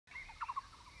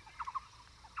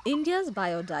India's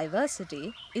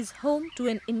biodiversity is home to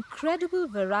an incredible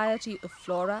variety of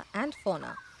flora and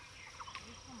fauna.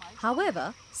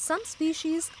 However, some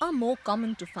species are more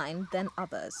common to find than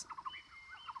others.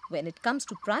 When it comes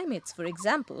to primates, for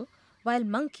example, while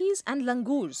monkeys and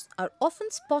langurs are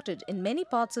often spotted in many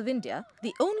parts of India,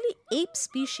 the only ape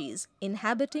species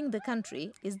inhabiting the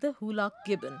country is the Hoolock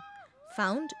Gibbon,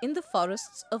 found in the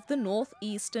forests of the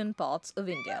northeastern parts of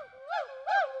India.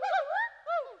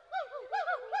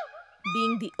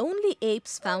 Being the only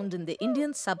apes found in the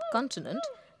Indian subcontinent,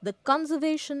 the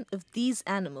conservation of these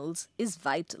animals is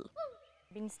vital.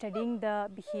 I've been studying the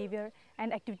behavior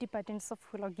and activity patterns of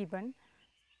Hoolock Gibbon.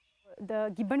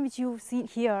 The gibbon which you see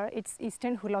here, it's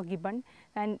eastern Hoolock Gibbon,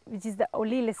 and which is the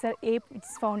only lesser ape which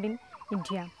is found in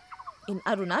India. In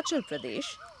Arunachal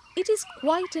Pradesh, it is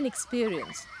quite an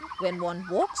experience when one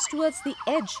walks towards the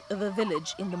edge of a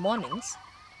village in the mornings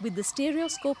with the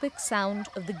stereoscopic sound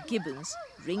of the gibbons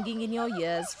ringing in your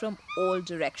ears from all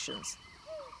directions.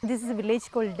 This is a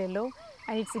village called Dello,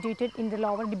 and it's situated in the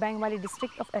lower Dibang Valley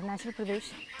district of Arunachal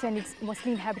Pradesh, and it's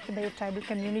mostly inhabited by a tribal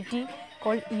community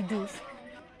called Idus.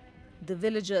 The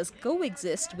villagers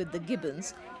coexist with the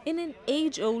gibbons in an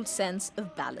age-old sense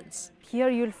of balance. Here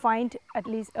you'll find at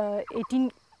least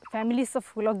 18 families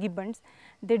of Hoolock Gibbons.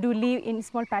 They do live in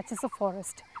small patches of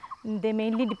forest. They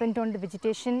mainly depend on the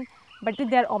vegetation, but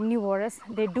they are omnivorous.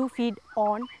 They do feed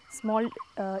on small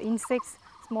insects,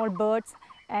 small birds,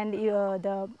 and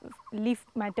the leaf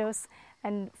matters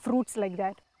and fruits like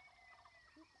that.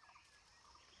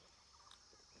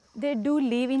 They do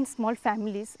live in small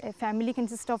families. A family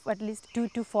consists of at least 2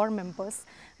 to 4 members,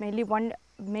 mainly one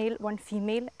male, one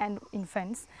female, and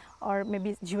infants or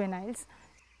maybe juveniles.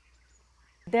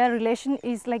 Their relation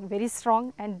is like very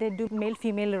strong, and they do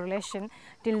male-female relation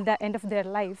till the end of their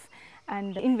life.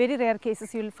 And in very rare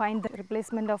cases, you will find the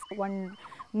replacement of one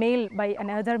male by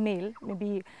another male,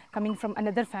 maybe coming from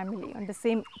another family on the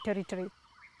same territory.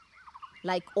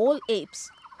 Like all apes,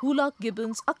 Hoolock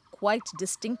gibbons are quite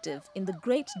distinctive in the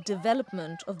great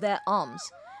development of their arms,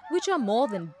 which are more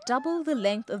than double the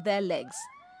length of their legs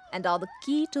and are the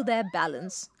key to their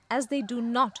balance, as they do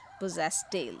not possess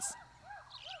tails.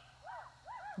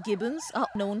 Gibbons are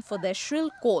known for their shrill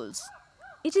calls.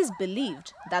 It is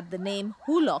believed that the name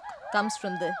Hoolock comes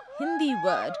from the Hindi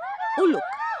word uluk,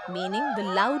 meaning the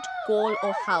loud call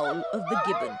or howl of the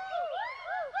gibbon.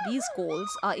 These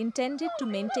calls are intended to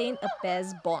maintain a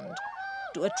pair's bond,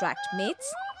 to attract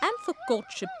mates, and for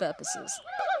courtship purposes.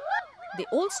 They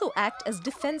also act as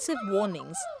defensive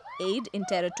warnings, aid in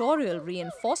territorial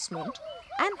reinforcement,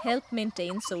 and help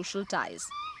maintain social ties.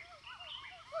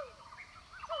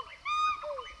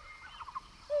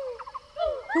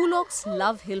 Hoolocks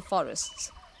love hill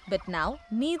forests, but now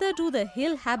neither do the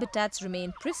hill habitats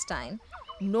remain pristine,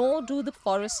 nor do the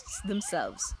forests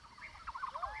themselves.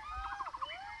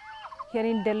 Here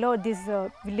in Dello, this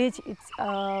village,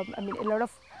 a lot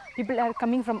of people are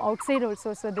coming from outside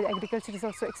also, so the agriculture is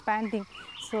also expanding.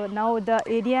 So now the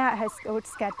area has got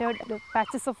scattered, the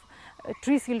patches of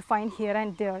trees you'll find here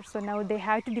and there. So now they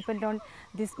have to depend on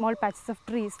these small patches of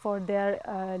trees for their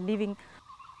living.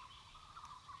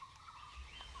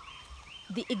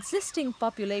 The existing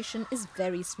population is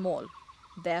very small.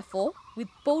 Therefore, with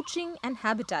poaching and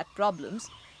habitat problems,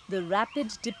 the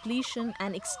rapid depletion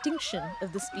and extinction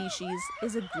of the species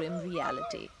is a grim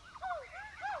reality.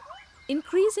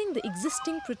 Increasing the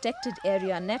existing protected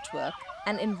area network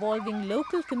and involving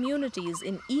local communities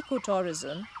in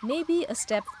ecotourism may be a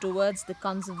step towards the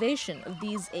conservation of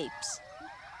these apes.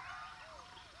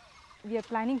 We are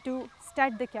planning to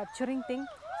start the capturing thing.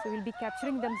 So we'll be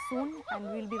capturing them soon, and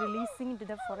we'll be releasing into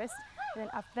the forest. Then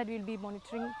after that, we'll be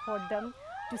monitoring for them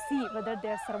to see whether they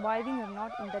are surviving or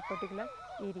not in that particular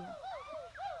area.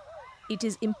 It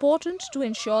is important to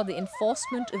ensure the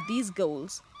enforcement of these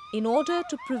goals in order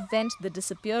to prevent the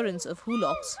disappearance of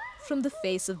hoolocks from the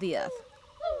face of the earth.